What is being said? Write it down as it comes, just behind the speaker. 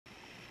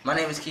My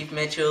name is Keith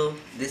Mitchell.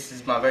 This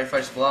is my very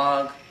first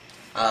vlog.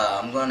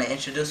 I'm going to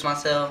introduce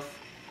myself.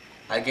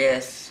 I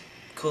guess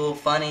cool,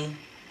 funny.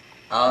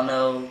 I don't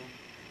know.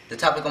 The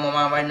topic on my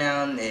mind right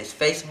now is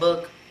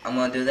Facebook. I'm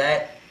going to do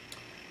that.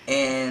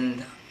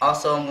 And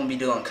also I'm going to be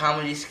doing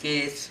comedy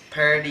skits,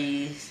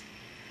 parodies,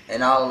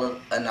 and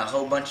a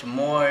whole bunch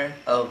more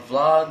of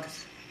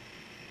vlogs.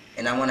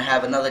 And I'm going to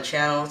have another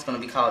channel. It's going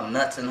to be called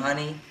Nuts and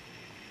Honey.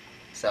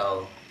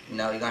 So, you're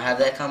going to have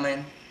that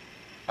coming.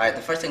 Alright,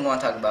 the first thing I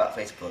want to talk about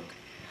Facebook.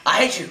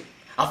 I hate you.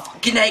 I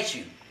fucking hate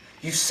you.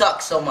 You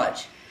suck so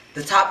much.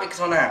 The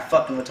topics on there are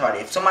fucking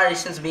retarded. If somebody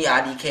sends me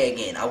IDK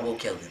again, I will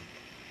kill them.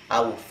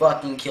 I will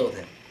fucking kill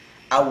them.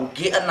 I will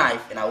get a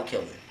knife and I will kill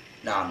them.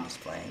 No, I'm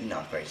just playing. You know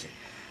I'm crazy.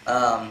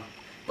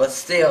 But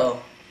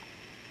still,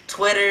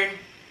 Twitter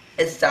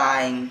is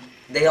dying.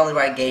 They only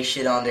write gay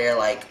shit on there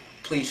like,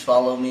 please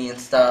follow me and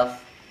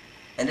stuff.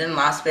 And then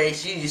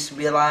MySpace, you used to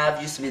be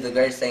alive. Used to be the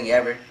greatest thing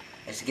ever.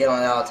 I used to get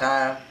on it all the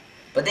time.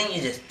 But then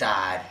you just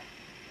died.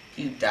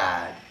 You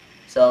died.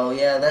 So,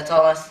 yeah, that's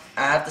all I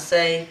have to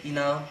say,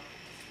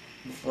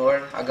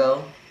 before I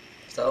go.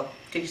 So,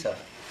 kill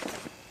yourself.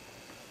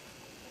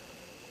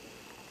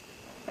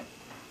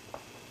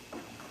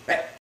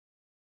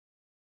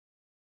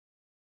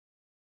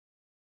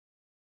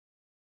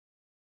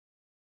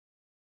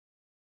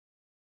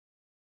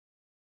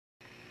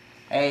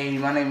 Hey,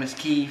 my name is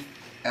Keith.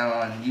 I'm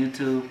on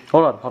YouTube.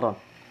 Hold on.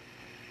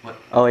 What?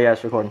 Oh, yeah,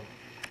 it's recording.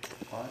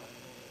 What?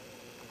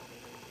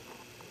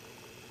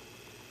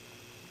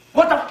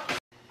 What the?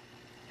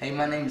 Hey,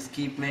 my name is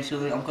Keith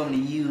Mitchell. I'm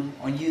coming to you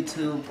on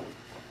YouTube.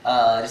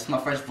 This is my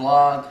first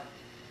vlog.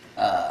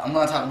 I'm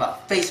gonna talk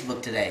about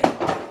Facebook today.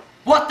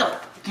 What the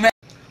man?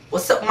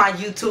 What's up, my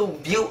YouTube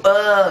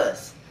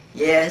viewers?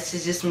 Yeah, this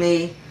is just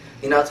me.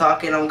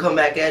 Talking. I'm gonna come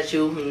back at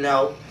you.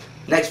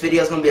 Next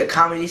video is gonna be a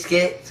comedy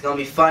skit. It's gonna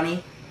be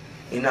funny.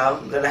 I'm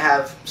gonna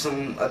have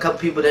a couple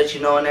people that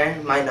you know in there.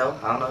 You might know.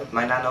 I don't know. You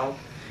might not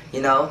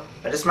know.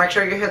 But just make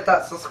sure you hit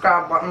that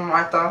subscribe button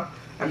right there.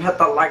 And hit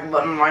the like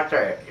button right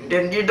there. And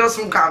then you do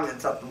some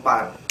comments at the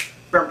bottom.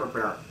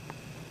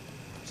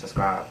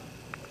 Subscribe.